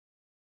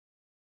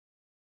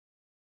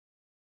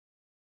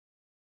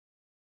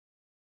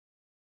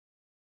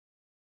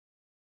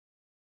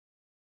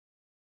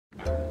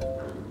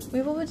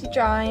We will be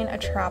drawing a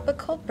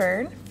tropical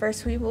bird.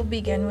 First we will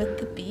begin with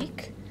the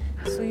beak.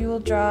 So we will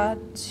draw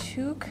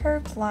 2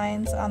 curved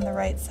lines on the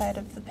right side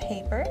of the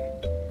paper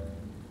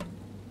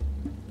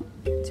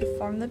to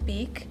form the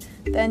beak.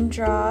 Then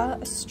draw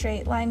a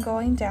straight line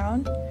going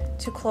down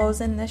to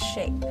close in this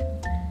shape.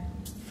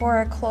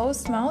 For a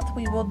closed mouth,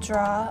 we will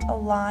draw a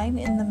line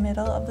in the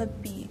middle of the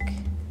beak.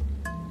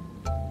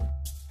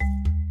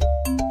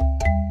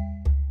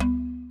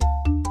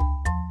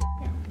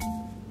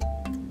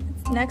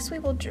 Next, we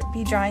will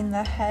be drawing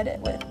the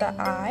head with the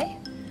eye.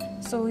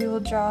 So we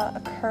will draw a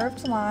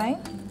curved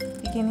line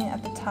beginning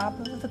at the top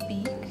of the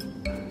beak.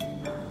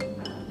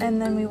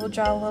 And then we will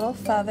draw little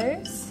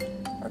feathers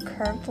or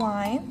curved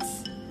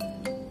lines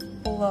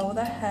below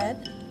the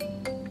head.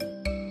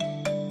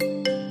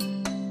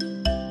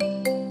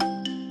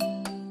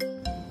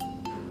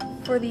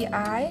 For the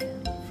eye,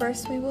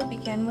 first we will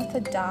begin with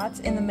the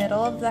dots in the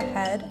middle of the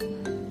head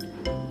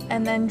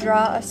and then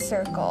draw a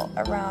circle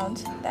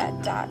around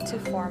that dot to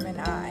form an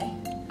eye.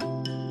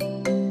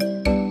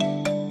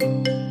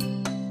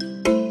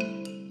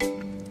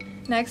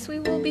 Next, we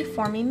will be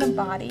forming the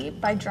body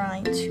by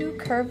drawing 2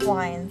 curved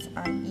lines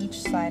on each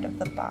side of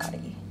the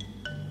body.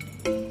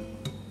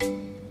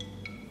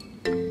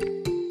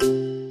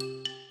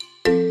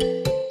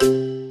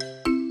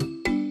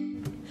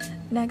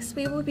 Next,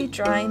 we will be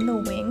drawing the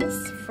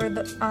wings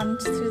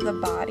onto the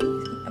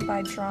body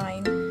by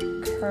drawing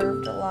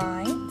curved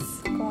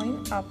lines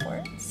going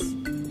upwards.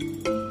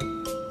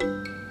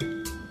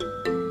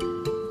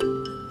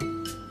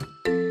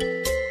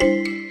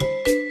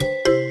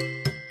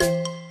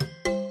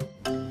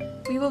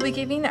 We will be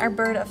giving our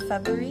bird a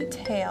feathery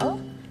tail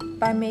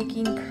by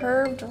making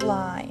curved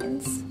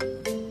lines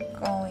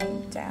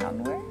going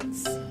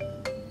downwards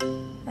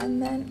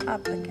and then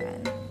up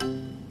again.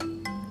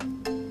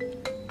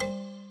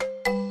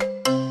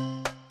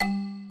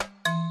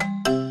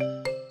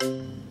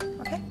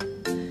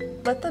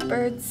 Let the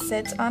bird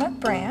sit on a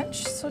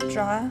branch, so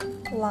draw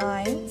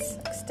lines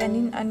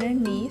extending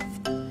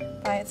underneath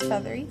by its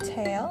feathery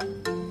tail.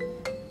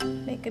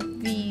 Make a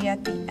V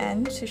at the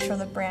end to show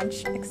the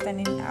branch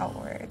extending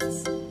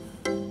outwards.